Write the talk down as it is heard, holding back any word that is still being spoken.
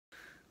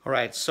All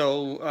right,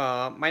 so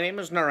my name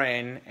is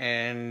Narayan,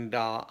 and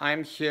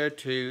I'm here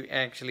to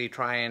actually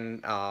try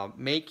and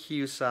make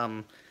you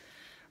some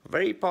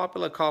very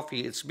popular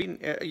coffee. It's been,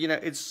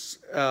 it's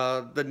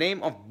the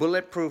name of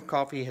Bulletproof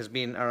coffee has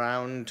been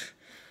around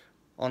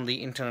on the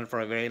internet for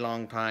a very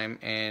long time,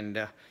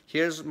 and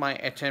here's my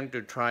attempt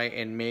to try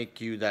and make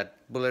you that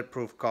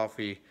bulletproof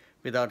coffee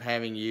without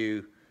having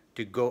you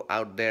to go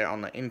out there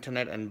on the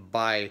internet and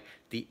buy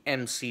the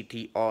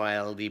MCT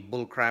oil, the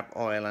bullcrap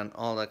oil, and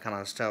all that kind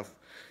of stuff.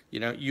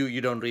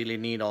 You don't really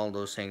need all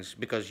those things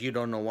because you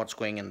don't know what's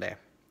going in there.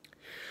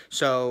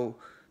 So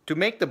to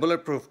make the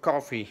bulletproof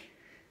coffee,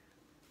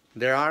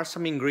 there are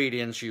some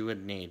ingredients you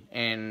would need,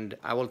 and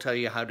I will tell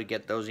you how to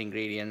get those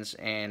ingredients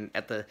and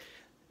at the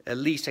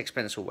least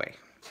expensive way.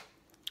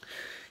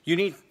 You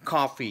need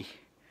coffee,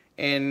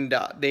 and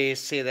they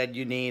say that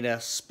you need a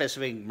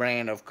specific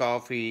brand of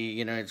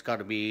coffee. It's got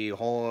to be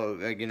whole,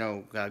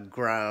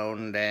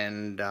 ground,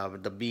 and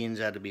the beans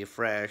have to be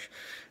fresh.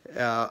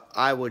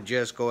 I would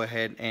just go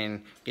ahead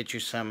and get you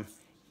some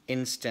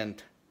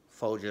instant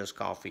Folgers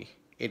coffee.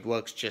 It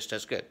works just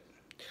as good.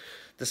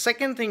 The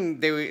second thing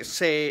they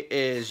say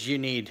is you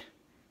need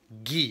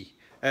ghee.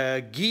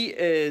 Ghee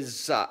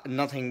is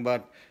nothing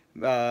but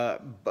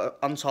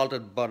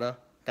unsalted butter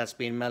that's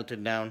been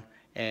melted down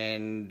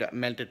and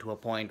melted to a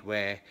point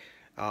where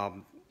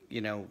the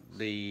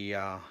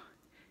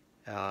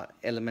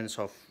elements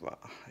of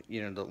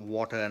the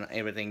water and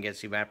everything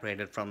gets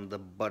evaporated from the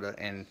butter,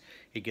 and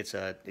it gets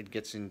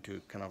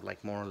into kind of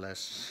like more or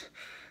less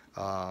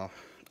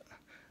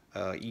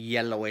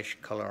yellowish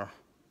color,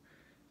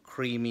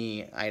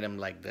 creamy item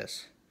like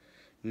this.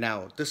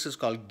 Now this is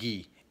called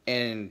ghee,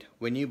 and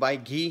when you buy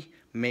ghee,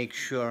 make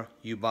sure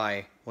you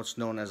buy what's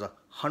known as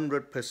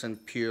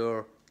 100%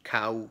 pure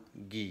cow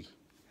ghee.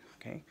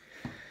 Okay.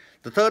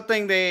 The third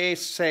thing they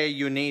say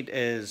you need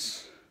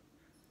is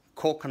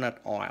coconut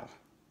oil.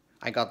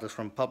 I got this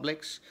from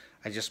Publix.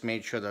 I just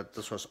made sure that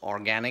this was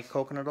organic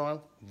coconut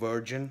oil,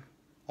 virgin,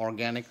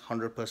 organic,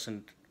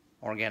 100%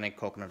 organic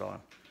coconut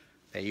oil.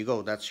 There you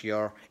go. That's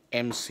your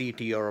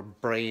MCT or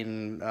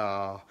brain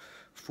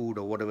food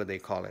or whatever they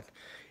call it.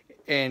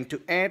 And to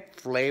add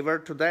flavor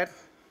to that,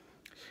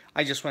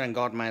 I just went and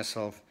got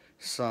myself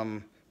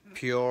some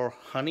pure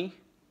honey.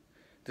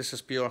 This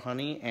is pure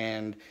honey,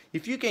 and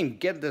if you can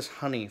get this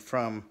honey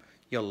from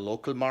your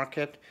local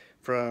market,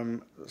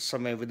 from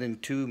somewhere within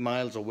 2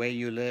 miles of where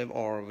you live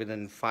or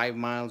within 5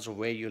 miles of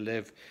where you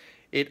live,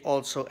 it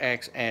also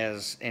acts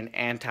as an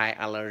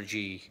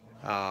anti-allergy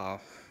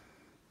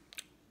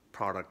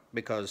product,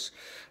 because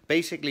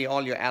basically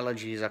all your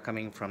allergies are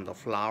coming from the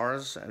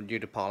flowers due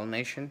to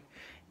pollination,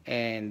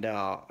 and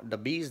the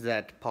bees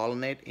that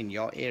pollinate in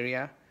your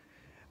area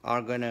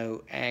are going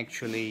to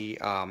actually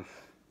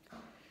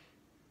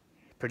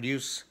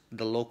produce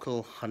the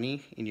local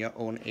honey in your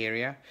own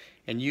area,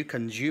 and you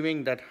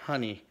consuming that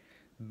honey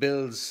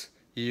builds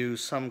you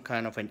some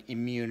kind of an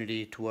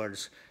immunity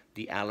towards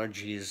the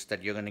allergies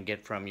that you're going to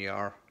get from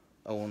your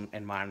own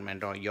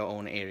environment or your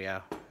own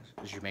area,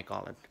 as you may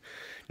call it.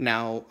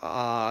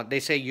 Now they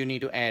say you need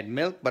to add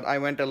milk, but I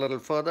went a little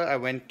further. I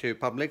went to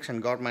Publix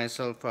and got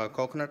myself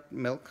coconut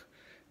milk,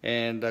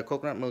 and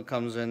coconut milk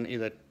comes in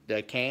either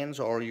the cans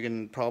or you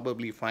can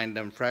probably find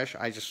them fresh.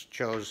 I just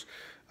chose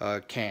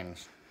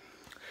cans.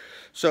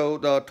 So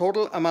the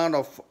total amount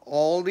of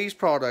all these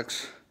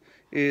products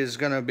is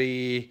going to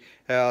be,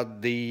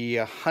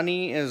 the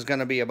honey is going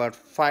to be about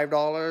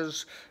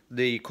 $5.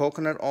 The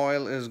coconut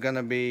oil is going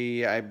to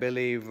be, I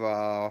believe,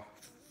 $4.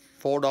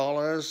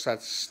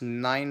 That's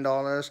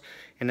 $9.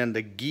 And then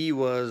the ghee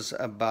was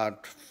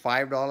about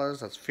 $5.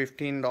 That's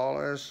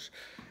 $15.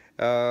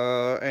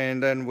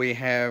 And then we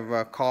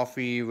have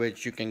coffee,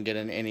 which you can get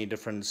in any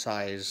different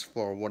size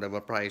for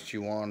whatever price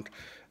you want.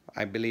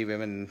 I believe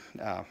even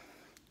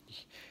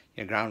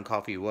ground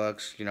coffee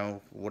works,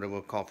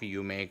 whatever coffee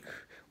you make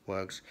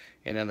works.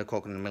 And then the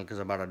coconut milk is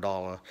about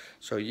 $1.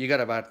 So you got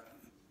about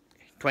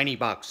 20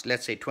 bucks,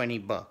 let's say 20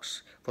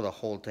 bucks for the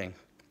whole thing.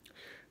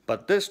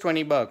 But this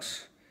 20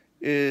 bucks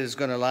is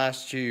gonna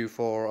last you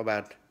for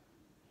about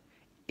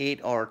 8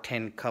 or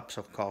 10 cups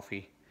of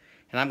coffee.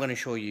 And I'm gonna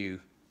show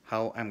you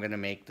how I'm gonna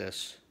make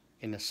this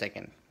in a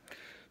second.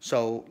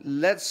 So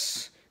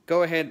let's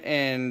go ahead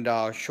and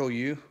show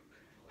you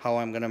how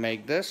I'm gonna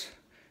make this.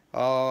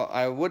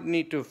 I would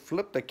need to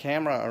flip the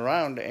camera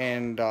around,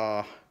 and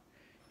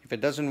if it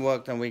doesn't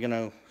work, then we're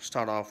gonna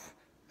start off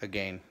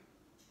again.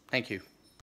 Thank you.